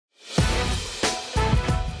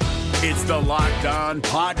It's the Locked On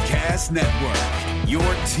Podcast Network, your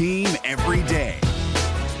team every day.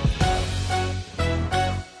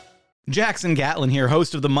 Jackson Gatlin here,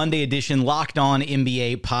 host of the Monday edition Locked On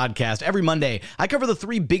NBA podcast. Every Monday, I cover the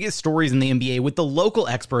three biggest stories in the NBA with the local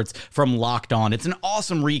experts from Locked On. It's an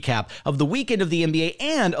awesome recap of the weekend of the NBA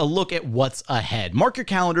and a look at what's ahead. Mark your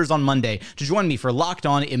calendars on Monday to join me for Locked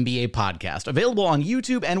On NBA podcast, available on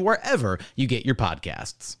YouTube and wherever you get your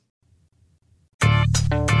podcasts.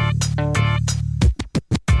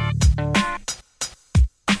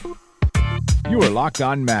 You are Locked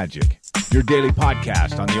On Magic, your daily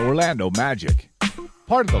podcast on the Orlando Magic.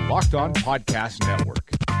 Part of the Locked On Podcast Network,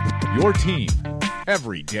 your team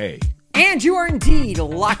every day. And you are indeed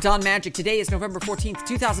Locked On Magic. Today is November 14th,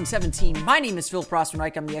 2017. My name is Phil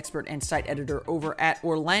Prosper-Reich. I'm the expert and site editor over at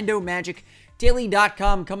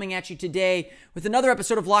OrlandoMagicDaily.com, coming at you today with another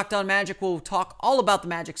episode of Locked On Magic. We'll talk all about the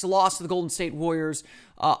Magic's loss to the Golden State Warriors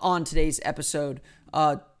on today's episode.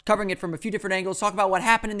 Covering it from a few different angles, talk about what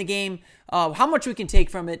happened in the game, how much we can take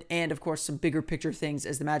from it, and of course some bigger picture things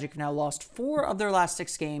as the Magic have now lost 4 of their last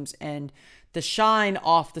 6 games, and the shine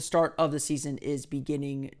off the start of the season is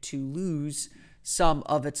beginning to lose some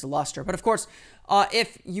of its luster. But of course,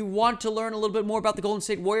 if you want to learn a little bit more about the Golden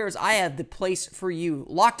State Warriors, I have the place for you.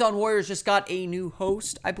 Locked On Warriors just got a new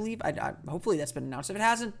host, I believe. Hopefully that's been announced. If it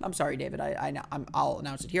hasn't, I'm sorry, David. I'll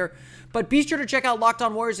announce it here. But be sure to check out Locked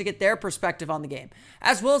On Warriors to get their perspective on the game,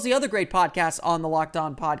 as well as the other great podcasts on the Locked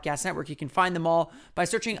On Podcast Network. You can find them all by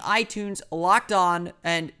searching iTunes, Locked On,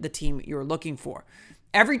 and the team you're looking for.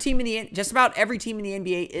 Just about every team in the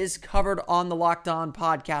NBA is covered on the Locked On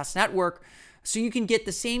Podcast Network. So you can get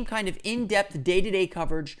the same kind of in-depth day-to-day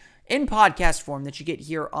coverage in podcast form that you get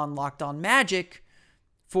here on Locked On Magic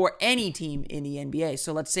for any team in the NBA.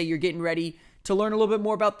 So let's say you're getting ready to learn a little bit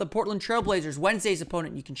more about the Portland Trail Blazers, Wednesday's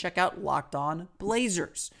opponent. You can check out Locked On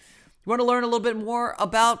Blazers. You want to learn a little bit more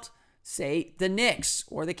about, say, the Knicks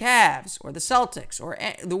or the Cavs or the Celtics or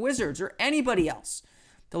the Wizards or anybody else.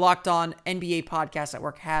 The Locked On NBA Podcast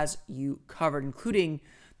Network has you covered, including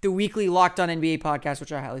the weekly Locked On NBA podcast,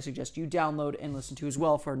 which I highly suggest you download and listen to as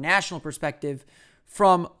well for a national perspective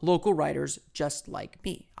from local writers just like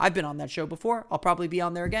me. I've been on that show before. I'll probably be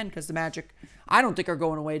on there again because the Magic, I don't think, are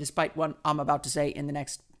going away despite what I'm about to say in the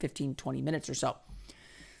next 15, 20 minutes or so.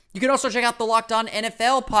 You can also check out the Locked On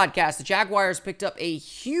NFL podcast. The Jaguars picked up a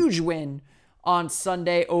huge win on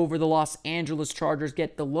Sunday over the Los Angeles Chargers.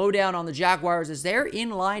 Get the lowdown on the Jaguars as they're in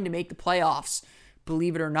line to make the playoffs,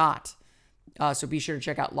 believe it or not. So be sure to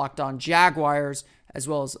check out Locked On Jaguars, as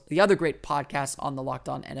well as the other great podcasts on the Locked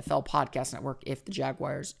On NFL Podcast Network if the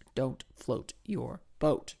Jaguars don't float your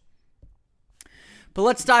boat. But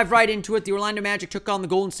let's dive right into it. The Orlando Magic took on the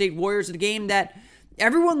Golden State Warriors in a game that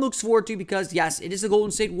everyone looks forward to because, yes, it is the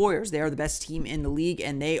Golden State Warriors. They are the best team in the league,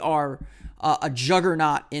 and they are a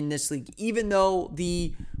juggernaut in this league. Even though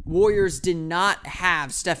the Warriors did not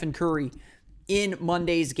have Stephen Curry in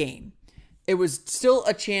Monday's game, it was still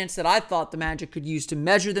a chance that I thought the Magic could use to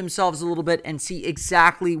measure themselves a little bit and see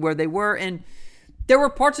exactly where they were. And there were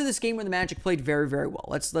parts of this game where the Magic played very, very well.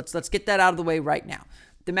 Let's get that out of the way right now.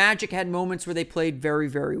 The Magic had moments where they played very,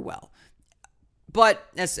 very well. But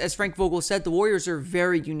as Frank Vogel said, the Warriors are a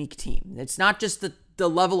very unique team. It's not just the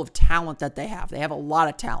level of talent that they have. They have a lot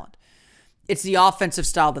of talent. It's the offensive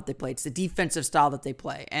style that they play. It's the defensive style that they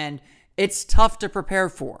play. And it's tough to prepare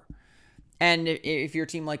for. And if you're a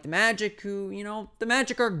team like the Magic, who, the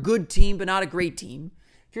Magic are a good team, but not a great team.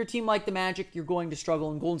 If you're a team like the Magic, you're going to struggle,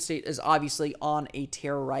 and Golden State is obviously on a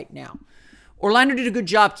tear right now. Orlando did a good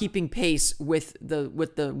job keeping pace with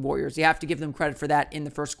the Warriors. You have to give them credit for that in the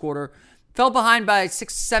first quarter. Fell behind by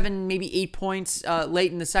 6, 7, maybe 8 points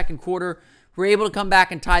late in the second quarter. Were able to come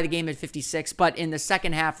back and tie the game at 56, but in the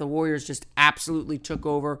second half, the Warriors just absolutely took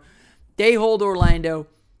over. They hold Orlando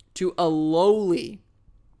to a lowly,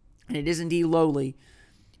 and it is indeed lowly,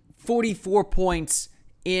 44 points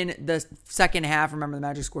in the second half. Remember, the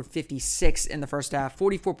Magic scored 56 in the first half.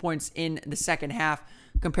 44 points in the second half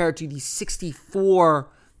compared to the 64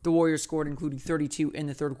 the Warriors scored, including 32 in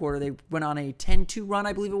the third quarter. They went on a 10-2 run,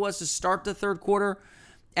 I believe it was, to start the third quarter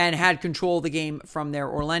and had control of the game from there.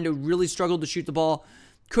 Orlando really struggled to shoot the ball,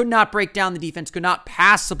 could not break down the defense, could not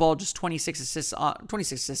pass the ball, just 26 assists.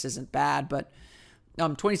 26 assists isn't bad, but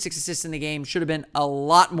 26 assists in the game. Should have been a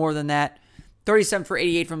lot more than that. 37 for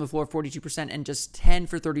 88 from the floor, 42%, and just 10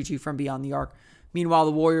 for 32 from beyond the arc. Meanwhile,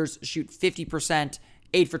 the Warriors shoot 50%,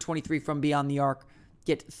 8 for 23 from beyond the arc,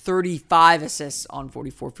 get 35 assists on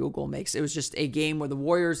 44 field goal makes. It was just a game where the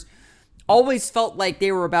Warriors always felt like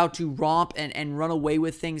they were about to romp and run away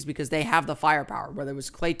with things because they have the firepower, whether it was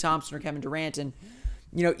Klay Thompson or Kevin Durant. And,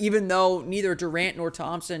 even though neither Durant nor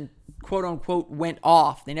Thompson quote unquote went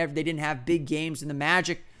off. They didn't have big games, and the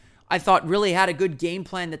Magic, I thought, really had a good game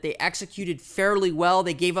plan that they executed fairly well.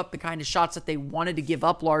 They gave up the kind of shots that they wanted to give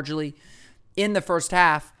up largely in the first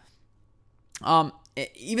half.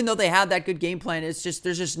 Even though they had that good game plan, there's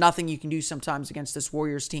just nothing you can do sometimes against this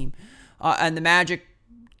Warriors team. And the Magic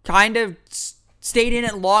kind of stayed in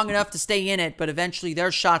it long enough to stay in it, but eventually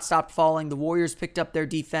their shot stopped falling. The Warriors picked up their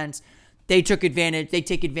defense. They took advantage. They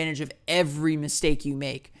take advantage of every mistake you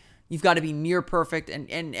make. You've got to be near perfect, and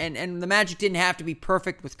the Magic didn't have to be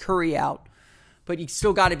perfect with Curry out, but you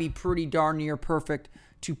still got to be pretty darn near perfect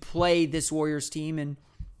to play this Warriors team, and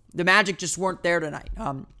the Magic just weren't there tonight.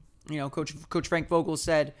 Coach Frank Vogel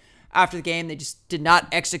said after the game they just did not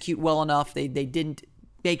execute well enough. They didn't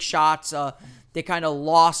make shots. They kind of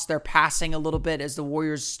lost their passing a little bit as the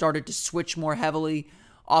Warriors started to switch more heavily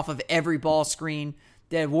off of every ball screen.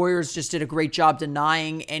 The Warriors just did a great job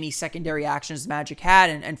denying any secondary actions the Magic had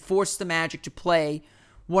and forced the Magic to play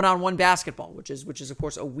one-on-one basketball, which is of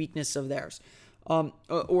course a weakness of theirs.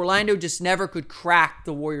 Orlando just never could crack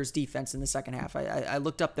the Warriors defense in the second half. I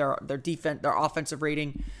looked up their defense, their offensive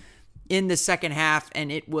rating in the second half,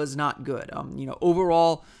 and it was not good.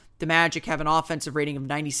 Overall, the Magic have an offensive rating of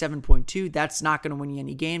 97.2. That's not going to win you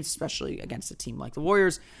any games, especially against a team like the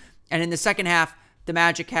Warriors. And in the second half, the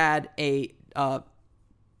Magic had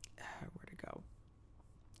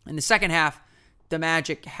In the second half, the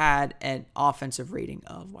Magic had an offensive rating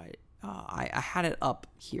of what? I had it up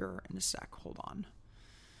here in a sec. Hold on.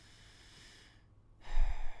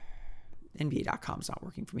 NBA.com is not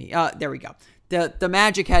working for me. There we go. The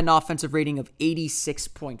Magic had an offensive rating of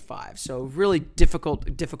 86.5. So really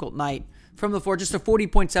difficult night from the floor. Just a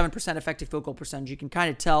 40.7% effective field goal percentage. You can kind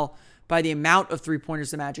of tell by the amount of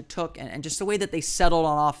three-pointers the Magic took and just the way that they settled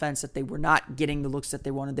on offense, that they were not getting the looks that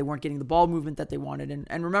they wanted. They weren't getting the ball movement that they wanted.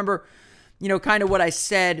 And remember, kind of what I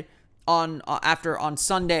said on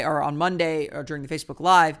Sunday or on Monday or during the Facebook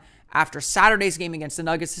Live, after Saturday's game against the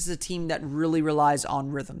Nuggets, this is a team that really relies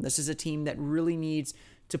on rhythm. This is a team that really needs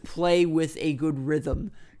to play with a good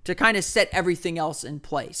rhythm to kind of set everything else in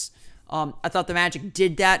place. I thought the Magic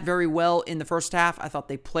did that very well in the first half. I thought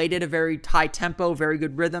they played at a very high tempo, very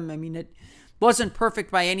good rhythm. I mean, it wasn't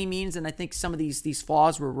perfect by any means, and I think some of these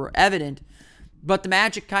flaws were evident. But the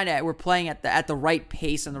Magic kind of were playing at the right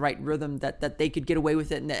pace and the right rhythm that they could get away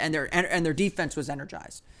with it, and their defense was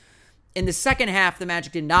energized. In the second half, the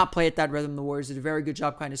Magic did not play at that rhythm. The Warriors did a very good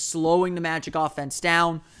job kind of slowing the Magic offense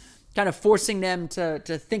down, kind of forcing them to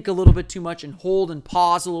think a little bit too much and hold and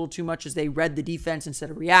pause a little too much as they read the defense instead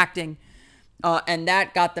of reacting. And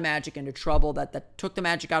that got the Magic into trouble. That took the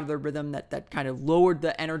Magic out of their rhythm. That kind of lowered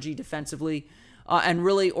the energy defensively. And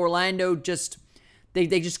really, Orlando just they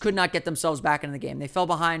just could not get themselves back into the game. They fell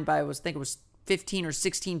behind by, I think it was 15 or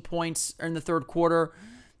 16 points in the third quarter.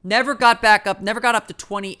 Never got back up. Never got up to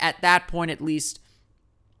 20 at that point, at least.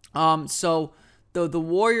 So the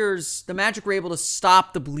Warriors, the Magic were able to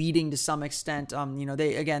stop the bleeding to some extent.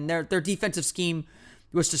 Their defensive scheme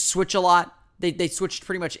was to switch a lot. They switched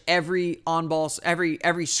pretty much every on-ball,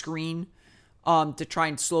 every screen to try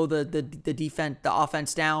and slow the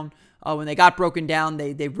offense down. When they got broken down,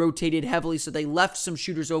 they rotated heavily, so they left some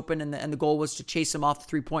shooters open, and the goal was to chase them off the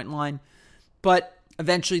three-point line. But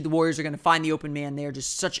eventually, the Warriors are going to find the open man. They are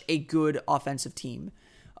just such a good offensive team.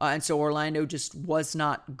 And so Orlando just was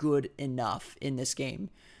not good enough in this game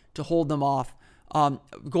to hold them off.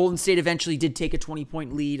 Golden State eventually did take a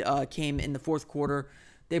 20-point lead, came in the fourth quarter.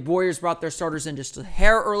 The Warriors brought their starters in just a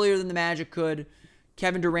hair earlier than the Magic could.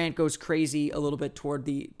 Kevin Durant goes crazy a little bit toward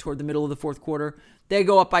the middle of the fourth quarter. They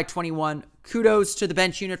go up by 21. Kudos to the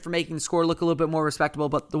bench unit for making the score look a little bit more respectable,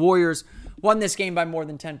 but the Warriors won this game by more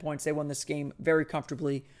than 10 points. They won this game very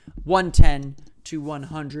comfortably,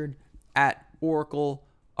 110-100 at Oracle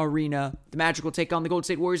Arena. The Magic will take on the Golden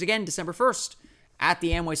State Warriors again December 1st at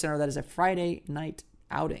the Amway Center. That is a Friday night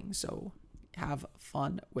outing, so have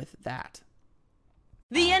fun with that.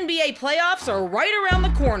 The NBA playoffs are right around the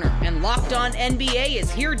corner, and Locked On NBA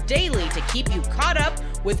is here daily to keep you caught up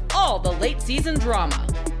with all the late season drama.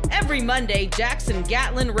 Every Monday, Jackson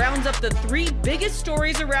Gatlin rounds up the 3 biggest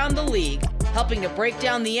stories around the league, helping to break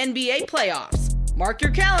down the NBA playoffs. Mark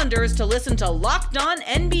your calendars to listen to Locked On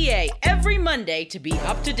NBA every Monday to be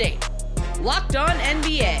up to date. Locked On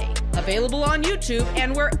NBA, available on YouTube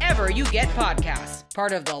and wherever you get podcasts.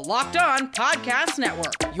 Part of the Locked On Podcast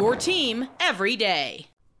Network, your team every day.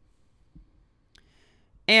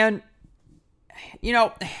 And,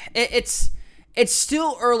 it's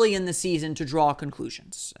still early in the season to draw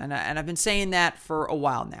conclusions. And I've been saying that for a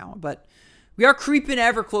while now. But we are creeping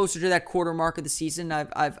ever closer to that quarter mark of the season.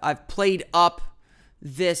 I've played up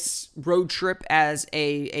this road trip as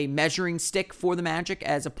a measuring stick for the Magic,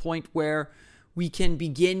 as a point where we can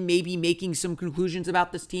begin maybe making some conclusions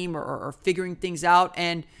about this team or figuring things out.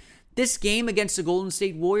 And this game against the Golden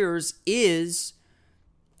State Warriors is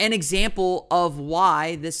an example of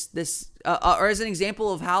why or as an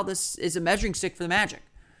example of how this is a measuring stick for the Magic.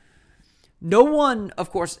 No one, of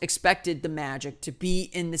course, expected the Magic to be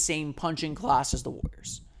in the same punching class as the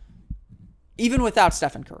Warriors, even without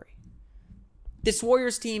Stephen Curry. This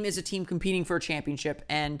Warriors team is a team competing for a championship,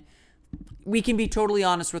 and we can be totally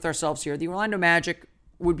honest with ourselves here. The Orlando Magic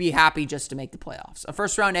would be happy just to make the playoffs. A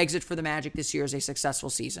first-round exit for the Magic this year is a successful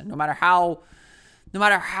season, no matter how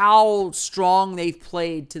strong they've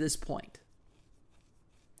played to this point.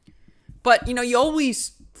 But, you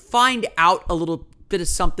always find out a little bit of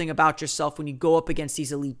something about yourself when you go up against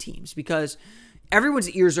these elite teams, because everyone's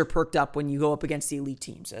ears are perked up when you go up against the elite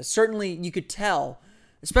teams. Certainly, you could tell,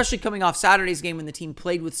 especially coming off Saturday's game when the team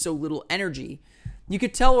played with so little energy, you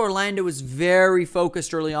could tell Orlando was very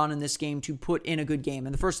focused early on in this game to put in a good game.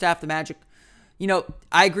 In the first half, the Magic,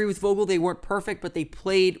 I agree with Vogel. They weren't perfect, but they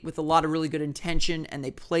played with a lot of really good intention, and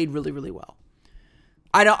they played really, really well.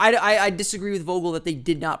 I disagree with Vogel that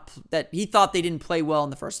that he thought they didn't play well in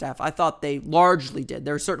the first half. I thought they largely did.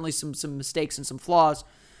 There were certainly some mistakes and some flaws,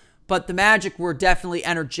 but the Magic were definitely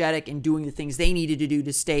energetic in doing the things they needed to do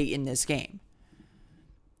to stay in this game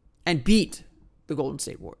and beat the Golden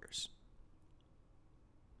State Warriors.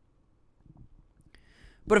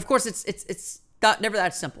 But of course, it's never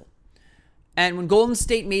that simple. And when Golden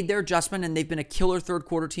State made their adjustment, and they've been a killer third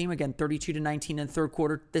quarter team, again 32-19 in the third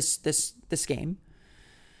quarter this game.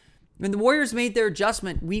 When the Warriors made their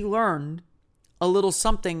adjustment, we learned a little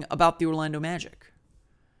something about the Orlando Magic.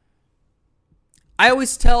 I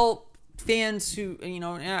always tell fans who,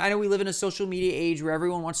 I know we live in a social media age where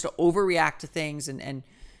everyone wants to overreact to things, and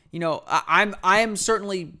I am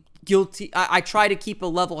certainly guilty. I try to keep a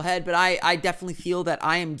level head, but I definitely feel that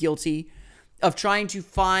I am guilty of trying to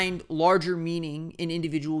find larger meaning in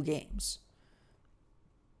individual games.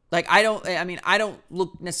 Like, I don't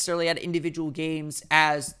look necessarily at individual games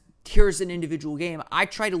as here's an individual game. I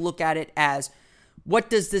try to look at it as,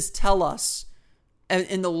 what does this tell us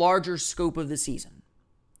in the larger scope of the season?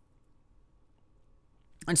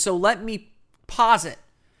 And so let me posit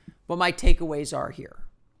what my takeaways are here.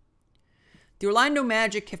 The Orlando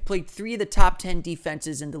Magic have played 3 of the top 10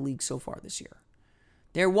 defenses in the league so far this year.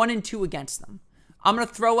 They're 1-2 against them. I'm going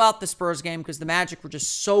to throw out the Spurs game because the Magic were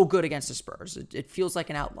just so good against the Spurs. It feels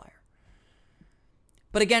like an outlier.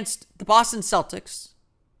 But against the Boston Celtics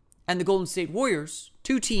and the Golden State Warriors,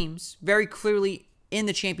 2 teams very clearly in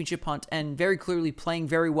the championship hunt and very clearly playing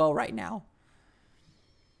very well right now.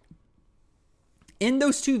 In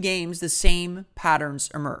those 2 games, the same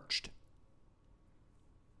patterns emerged.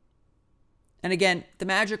 And again, the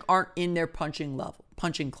Magic aren't in their punching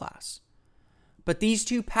class. But these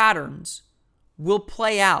 2 patterns will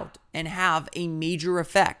play out and have a major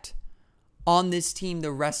effect on this team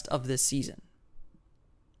the rest of this season.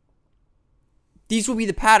 These will be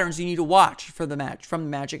the patterns you need to watch from the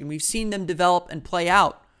Magic, and we've seen them develop and play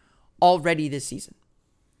out already this season.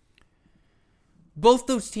 Both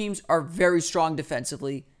those teams are very strong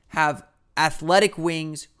defensively, have athletic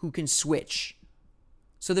wings who can switch.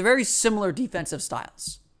 So they're very similar defensive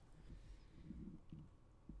styles.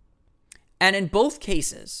 And in both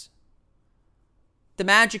cases, the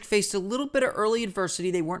Magic faced a little bit of early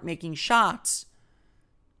adversity. They weren't making shots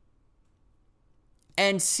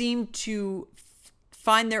and seemed to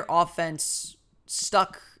find their offense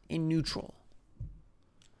stuck in neutral.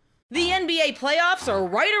 The NBA playoffs are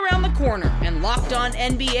right around the corner, and Locked On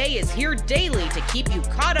NBA is here daily to keep you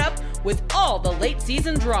caught up with all the late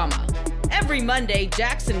season drama. Every Monday,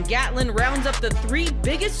 Jackson Gatlin rounds up the 3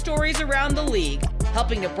 biggest stories around the league,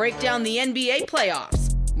 helping to break down the NBA playoffs.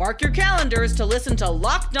 Mark your calendars to listen to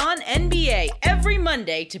Locked On NBA every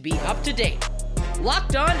Monday to be up to date.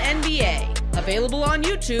 Locked On NBA, available on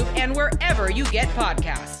YouTube and wherever you get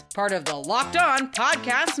podcasts. Part of the Locked On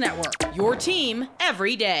Podcast Network, your team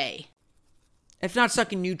every day. If not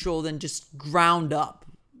stuck in neutral, then just ground up.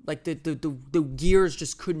 Like the gears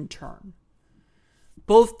just couldn't turn.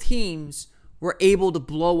 Both teams were able to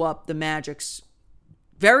blow up the Magic's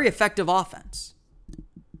very effective offense.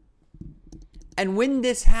 And when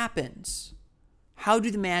this happens, how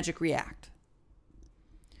do the Magic react?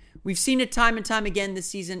 We've seen it time and time again this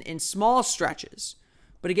season in small stretches,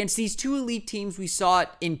 but against these 2 elite teams, we saw it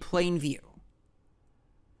in plain view.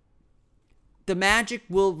 The Magic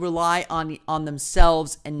will rely on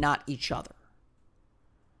themselves and not each other.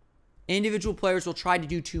 Individual players will try to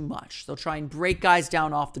do too much. They'll try and break guys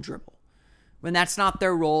down off the dribble. when that's not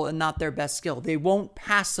their role and not their best skill. They won't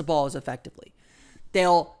pass the ball as effectively.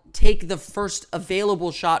 They'll take the first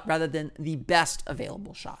available shot rather than the best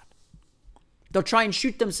available shot. They'll try and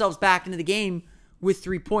shoot themselves back into the game with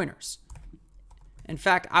 3-pointers. In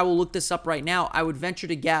fact, I will look this up right now. I would venture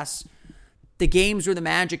to guess the games where the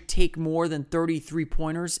Magic take more than 33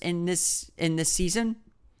 pointers in this season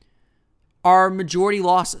are majority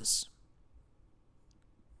losses.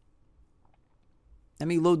 Let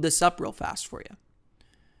me load this up real fast for you.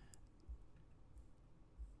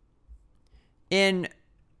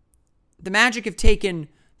 The Magic have taken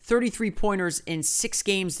 33 pointers in 6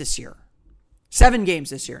 games this year. 7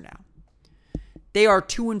 games this year now. They are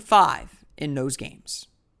 2-5 in those games.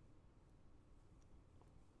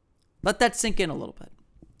 Let that sink in a little bit.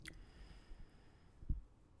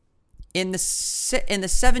 In the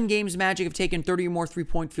 7 games, Magic have taken 30 or more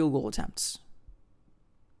 3-point field goal attempts.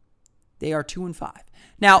 They are 2-5.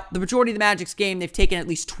 Now, the majority of the Magic's game, they've taken at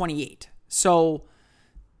least 28. So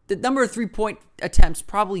the number of 3-point attempts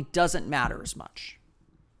probably doesn't matter as much.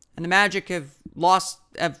 And the Magic have lost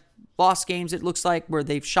games, it looks like, where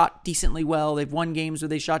they've shot decently well. They've won games where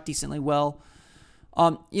they shot decently well.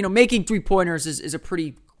 Making 3-pointers is a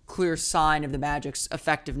pretty clear sign of the Magic's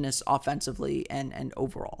effectiveness offensively and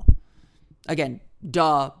overall. Again,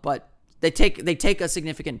 but they take a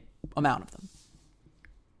significant amount of them.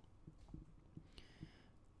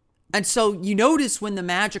 And so you notice when the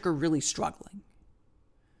Magic are really struggling,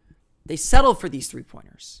 they settle for these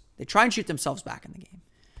 3-pointers. They try and shoot themselves back in the game.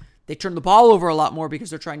 They turn the ball over a lot more because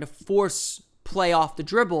they're trying to force play off the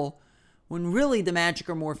dribble when really the Magic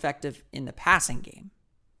are more effective in the passing game.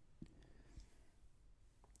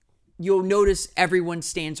 You'll notice everyone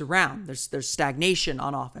stands around. There's stagnation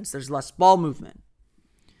on offense. There's less ball movement.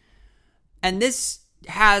 And this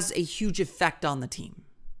has a huge effect on the team.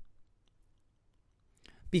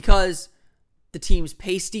 Because the team's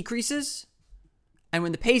pace decreases. And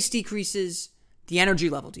when the pace decreases, the energy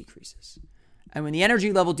level decreases. And when the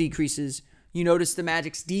energy level decreases, you notice the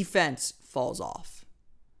Magic's defense falls off.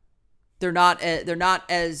 The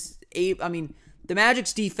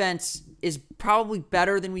Magic's defense is probably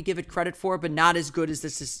better than we give it credit for, but not as good as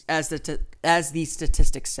the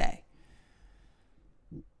statistics say.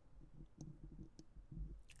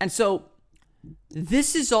 And so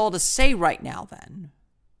this is all to say right now then.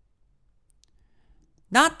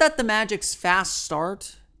 Not that the Magic's fast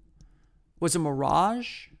start was a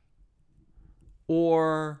mirage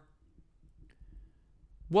or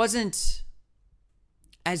wasn't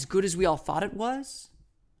as good as we all thought it was.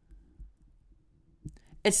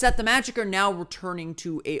 It's that the Magic are now returning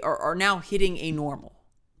to are now hitting a normal.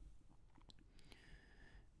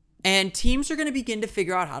 And teams are going to begin to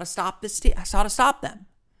figure out how to stop them.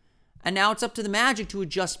 And now it's up to the Magic to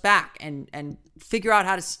adjust back and figure out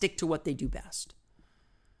how to stick to what they do best.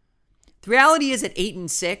 The reality is at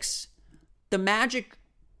 8-6, the Magic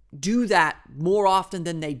do that more often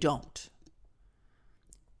than they don't.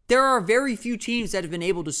 There are very few teams that have been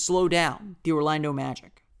able to slow down the Orlando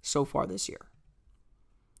Magic so far this year.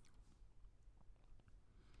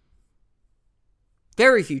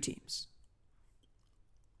 Very few teams.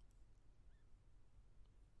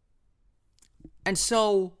 And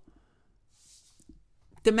so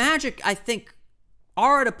the Magic, I think,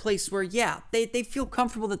 are at a place where, they feel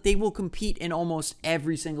comfortable that they will compete in almost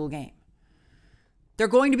every single game. There are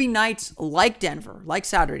going to be nights like Denver, like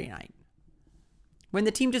Saturday night, when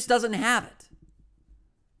the team just doesn't have it.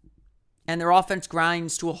 And their offense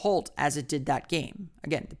grinds to a halt as it did that game.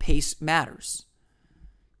 Again, the pace matters.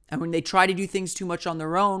 And when they try to do things too much on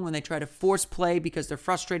their own, when they try to force play because they're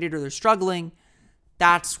frustrated or they're struggling,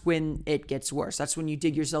 that's when it gets worse. That's when you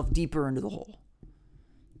dig yourself deeper into the hole.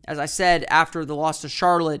 As I said, after the loss to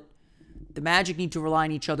Charlotte, the Magic need to rely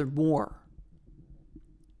on each other more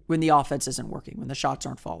when the offense isn't working, when the shots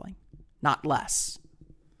aren't falling, not less.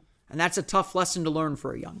 And that's a tough lesson to learn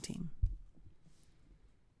for a young team.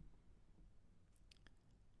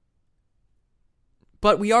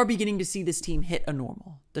 But we are beginning to see this team hit a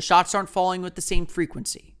normal. The shots aren't falling with the same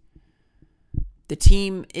frequency. The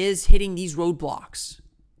team is hitting these roadblocks.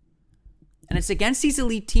 And it's against these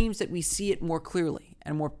elite teams that we see it more clearly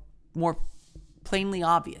and more plainly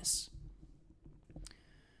obvious.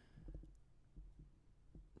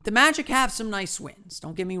 The Magic have some nice wins.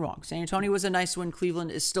 Don't get me wrong. San Antonio was a nice win. Cleveland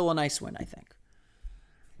is still a nice win, I think.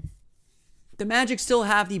 The Magic still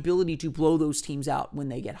have the ability to blow those teams out when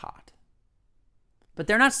they get hot. But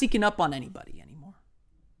they're not sneaking up on anybody anymore.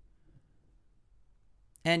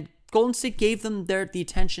 And Golden State gave them the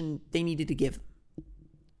attention they needed to give them.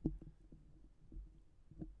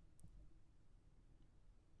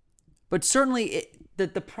 But certainly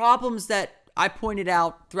the problems that I pointed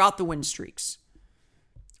out throughout the win streaks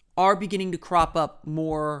are beginning to crop up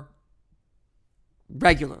more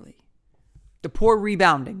regularly. The poor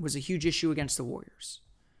rebounding was a huge issue against the Warriors.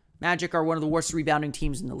 Magic are one of the worst rebounding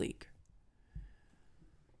teams in the league.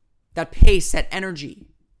 That pace, that energy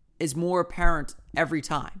is more apparent every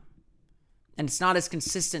time. And it's not as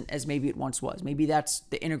consistent as maybe it once was. Maybe that's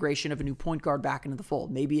the integration of a new point guard back into the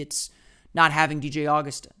fold. Maybe it's not having DJ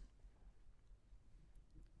Augustin.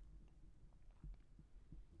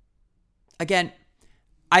 Again,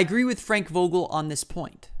 I agree with Frank Vogel on this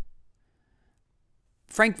point.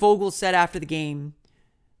 Frank Vogel said after the game,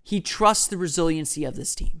 he trusts the resiliency of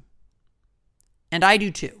this team. And I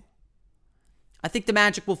do too. I think the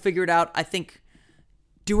Magic will figure it out. I think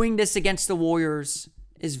doing this against the Warriors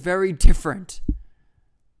is very different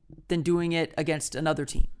than doing it against another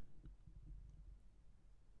team.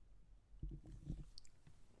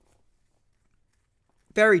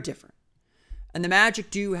 Very different. And the Magic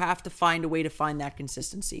do have to find a way to find that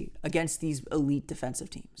consistency against these elite defensive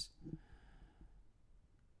teams.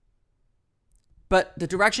 But the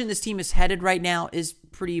direction this team is headed right now is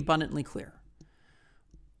pretty abundantly clear.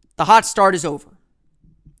 The hot start is over.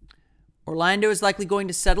 Orlando is likely going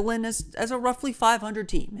to settle in as a roughly 500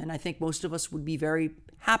 team, and I think most of us would be very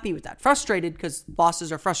happy with that. Frustrated because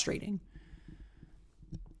losses are frustrating.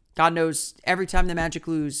 God knows, every time the Magic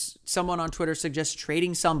lose, someone on Twitter suggests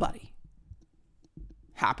trading somebody.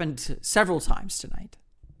 Happened several times tonight.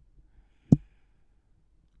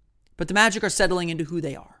 But the Magic are settling into who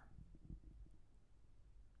they are.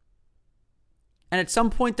 And at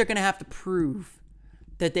some point, they're going to have to prove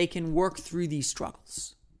that they can work through these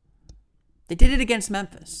struggles. They did it against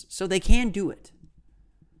Memphis, so they can do it.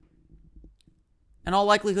 In all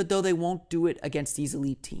likelihood, though, they won't do it against these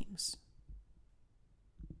elite teams.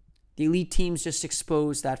 The elite teams just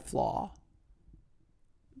expose that flaw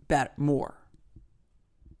more.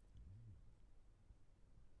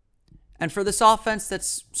 And for this offense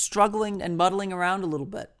that's struggling and muddling around a little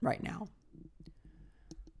bit right now,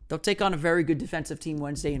 they'll take on a very good defensive team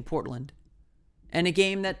Wednesday in Portland. And a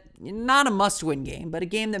game that, not a must-win game, but a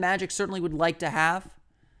game the Magic certainly would like to have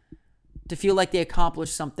to feel like they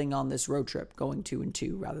accomplished something on this road trip, going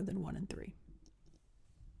 2-2 rather than 1-3.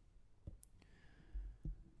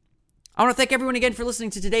 I want to thank everyone again for listening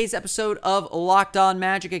to today's episode of Locked On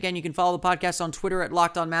Magic. Again, you can follow the podcast on Twitter at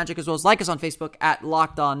Locked On Magic, as well as like us on Facebook at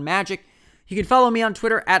Locked On Magic. You can follow me on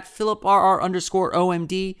Twitter at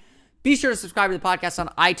PhilipRR_OMD. Be sure to subscribe to the podcast on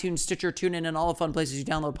iTunes, Stitcher, TuneIn, and all the fun places you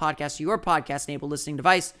download podcasts to your podcast-enabled listening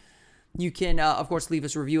device. You can, of course, leave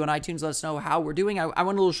us a review on iTunes. Let us know how we're doing. I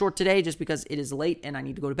went a little short today just because it is late and I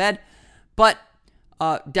need to go to bed. But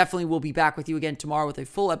definitely we'll be back with you again tomorrow with a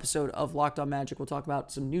full episode of Locked On Magic. We'll talk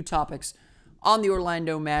about some new topics on the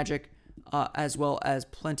Orlando Magic, as well as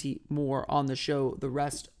plenty more on the show the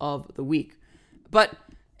rest of the week. But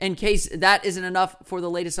in case that isn't enough for the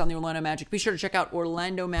latest on the Orlando Magic, be sure to check out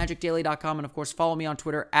OrlandoMagicDaily.com and, of course, follow me on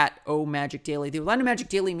Twitter at OMagicDaily. The Orlando Magic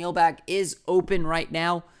Daily mailbag is open right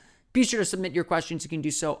now. Be sure to submit your questions. You can do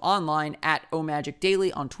so online at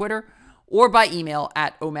OMagicDaily on Twitter or by email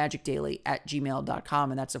at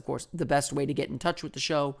omagicdaily@gmail.com. And that's, of course, the best way to get in touch with the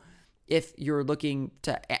show. If you're looking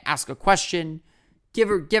to ask a question, give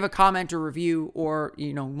a comment or review, or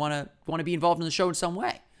want to be involved in the show in some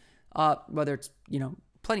way, whether it's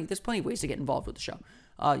there's plenty of ways to get involved with the show.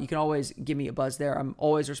 You can always give me a buzz there. I'm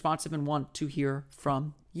always responsive and want to hear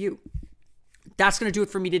from you. That's going to do it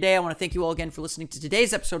for me today. I want to thank you all again for listening to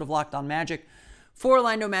today's episode of Locked On Magic. For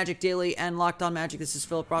Orlando Magic Daily and Locked On Magic, this is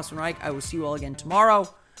Philip Rossman-Reich. I will see you all again tomorrow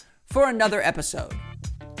for another episode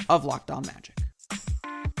of Locked On Magic.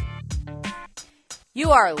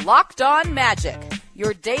 You are Locked On Magic,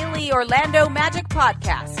 your daily Orlando Magic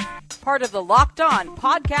podcast. Part of the Locked On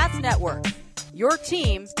Podcast Network. Your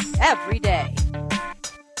team every day.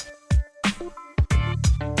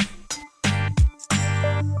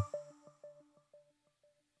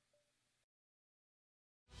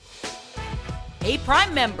 Hey,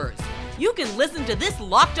 Prime members, you can listen to this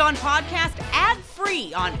Locked On podcast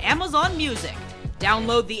ad-free on Amazon Music.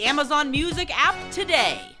 Download the Amazon Music app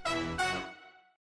today.